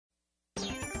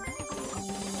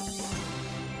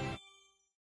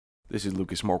This is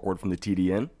Lucas Marquardt from the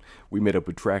TDN. We met up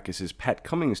with Trakus' Pat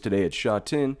Cummings today at Sha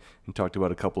Tin and talked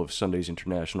about a couple of Sunday's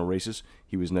international races.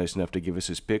 He was nice enough to give us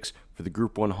his picks for the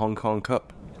Group 1 Hong Kong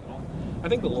Cup. I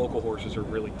think the local horses are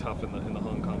really tough in the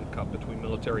Hong Kong Cup between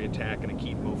Military Attack and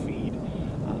Akeet Mofid.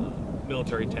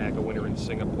 Military Attack, a winner in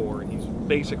Singapore, and he's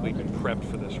basically been prepped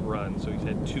for this run. So he's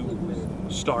had two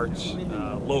starts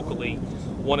locally,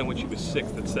 one in which he was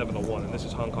 6th at 7-1, and this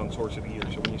is Hong Kong's Horse of the Year.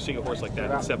 So when you see a horse like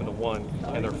that at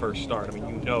 7-1 in their first start, I mean,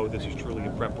 you know this is truly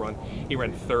a prep run. He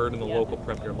ran 3rd in the local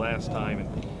prep here last time,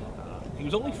 and he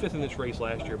was only 5th in this race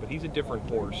last year, but he's a different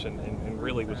horse and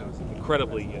really was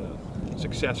incredibly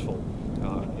successful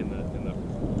in the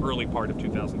early part of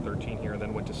 2013 here, and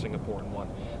then went to Singapore and won.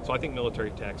 So I think Military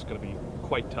Attack is going to be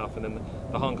quite tough. And then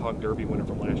the Hong Kong Derby winner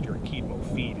from last year, Akeet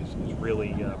Mofid, is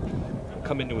really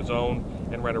come into his own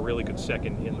and ran a really good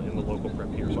second in the local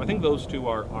prep here. So I think those two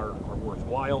are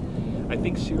worthwhile. I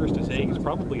think Cirrus des Eggs is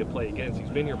probably a play against. He's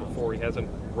been here before. He hasn't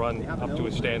run up to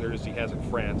his standards as he has in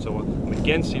France. So I'm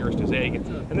against Cirrus des Eggs.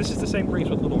 And this is the same race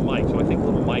with Little Mike. So I think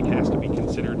Little Mike has to be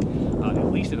considered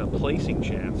at least in a placing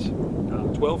chance.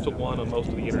 12-1 on most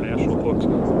of the international books.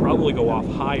 Probably go off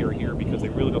higher here because they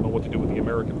really don't know what to do with the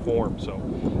American form. So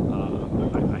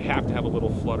I have to have a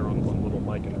little flutter on Little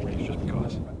Mike in the race just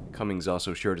because. Cummings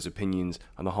also shared his opinions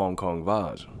on the Hong Kong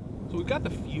Vase. So we've got the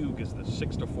Fugue as the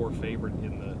 6-4 favorite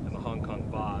in the Hong Kong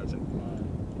Vase,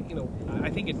 and you know, I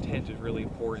think intent is really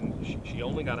important. She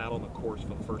only got out on the course for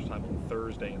the first time on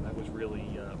Thursday, and that was really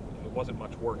it wasn't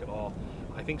much work at all.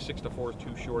 I think 6-4 is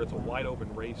too short. It's a wide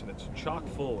open race, and it's chock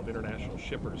full of international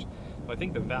shippers. So I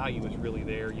think the value is really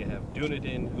there. You have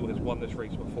Dunedin, who has won this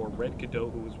race before, Red Cadeau,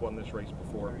 who has won this race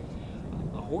before.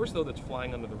 A horse, though, that's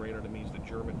flying under the radar to me is the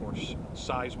German horse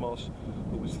Seismos,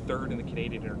 who was 3rd in the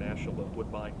Canadian International at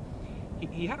Woodbine.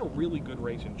 He had a really good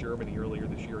race in Germany earlier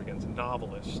this year against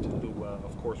Novelist, who,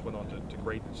 of course, went on to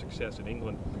great success in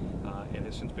England and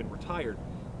has since been retired.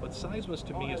 But Seismos,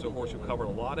 to me, is a horse who covered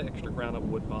a lot of extra ground at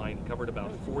Woodbine. He covered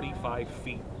about 45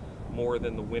 feet more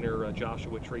than the winner,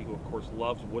 Joshua Tree, who, of course,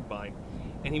 loves Woodbine.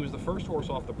 And he was the first horse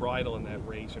off the bridle in that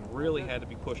race and really had to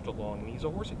be pushed along. And he's a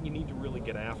horse that you need to really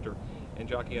get after. And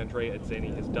jockey Andrea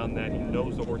Edzeni has done that. He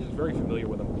knows the horse. He's very familiar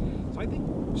with him. So I think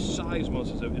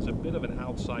Seismos is a bit of an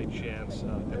outside chance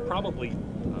and probably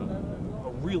a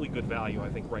really good value, I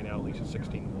think, right now, at least at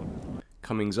 16-1.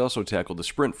 Cummings also tackled the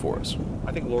sprint for us.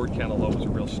 I think Lord Canelo was a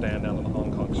real standout in the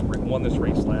Hong Kong sprint. Won this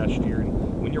race last year,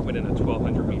 and when you're winning a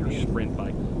 1,200-meter sprint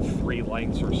by 3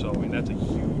 lengths or so, I mean, that's a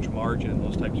huge margin in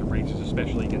those types of races,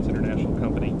 especially against international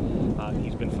company.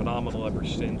 He's been phenomenal ever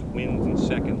since. Wins and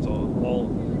seconds all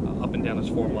up and down his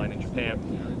form line in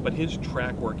Japan. But his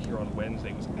track work here on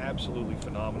Wednesday was absolutely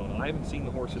phenomenal. And I haven't seen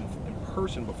the horse in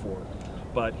person before,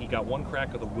 but he got one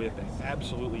crack of the whip and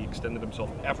absolutely extended himself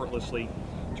effortlessly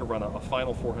to run a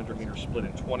final 400-meter split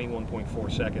in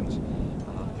 21.4 seconds.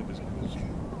 It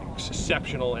was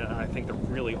exceptional, and I think they're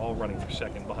really all running for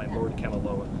second behind Lord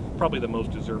Canelo, probably the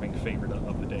most deserving favorite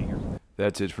of the day here.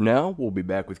 That's it for now. We'll be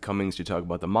back with Cummings to talk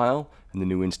about the mile and the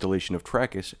new installation of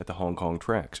Trakus at the Hong Kong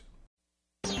tracks.